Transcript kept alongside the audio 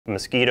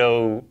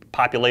Mosquito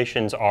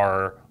populations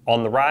are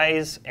on the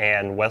rise,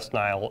 and West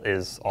Nile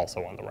is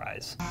also on the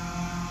rise.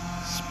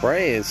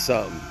 Spraying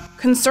something.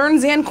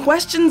 Concerns and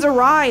questions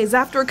arise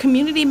after a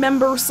community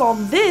member saw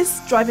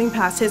this driving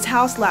past his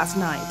house last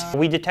night.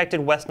 We detected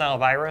West Nile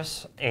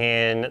virus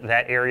in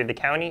that area of the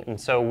county, and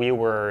so we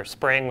were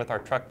spraying with our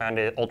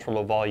truck-mounted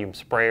ultra-low volume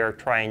sprayer,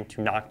 trying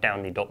to knock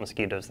down the adult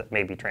mosquitoes that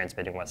may be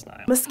transmitting West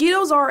Nile.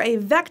 Mosquitoes are a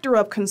vector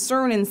of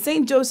concern in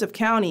St. Joseph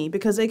County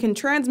because they can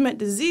transmit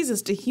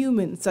diseases to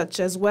humans, such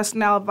as West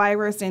Nile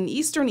virus and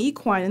Eastern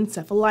equine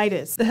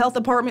encephalitis. The health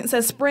department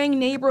says spraying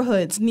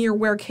neighborhoods near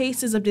where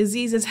cases of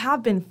diseases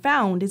have been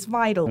found is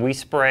vital. We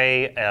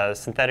spray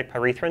synthetic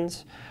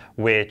pyrethrins,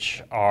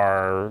 which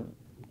are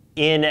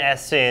in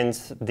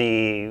essence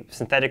the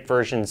synthetic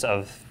versions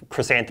of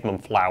chrysanthemum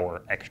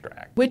flower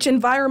extract, which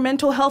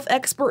environmental health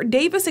expert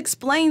Davis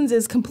explains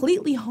is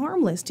completely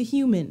harmless to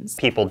humans.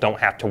 People don't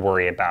have to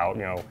worry about,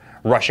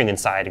 rushing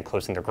inside and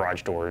closing their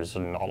garage doors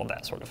and all of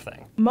that sort of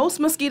thing.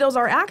 Most mosquitoes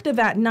are active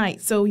at night,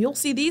 so you'll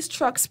see these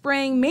trucks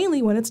spraying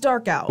mainly when it's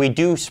dark out. We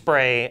do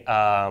spray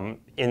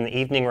in the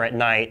evening or at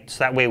night, so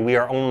that way we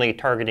are only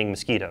targeting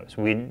mosquitoes.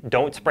 We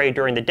don't spray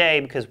during the day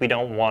because we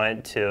don't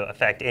want to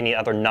affect any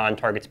other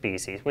non-target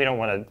species. We don't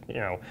want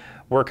to,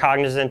 we're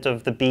cognizant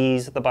of the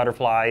bees, the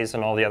butterflies,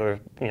 and all the other,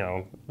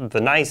 the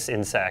nice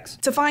insects.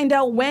 To find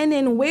out when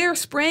and where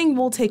spraying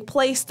will take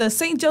place, the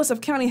St.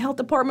 Joseph County Health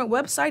Department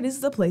website is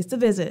the place to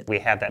visit. We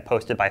have that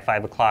posted by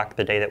 5 o'clock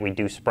the day that we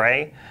do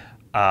spray.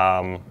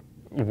 That's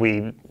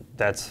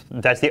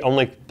the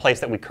only place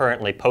that we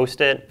currently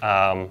post it,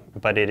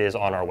 but it is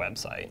on our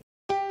website.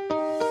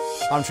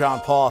 I'm John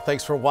Paul.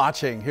 Thanks for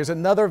watching. Here's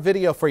another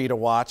video for you to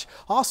watch.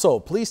 Also,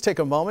 please take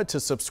a moment to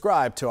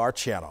subscribe to our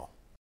channel.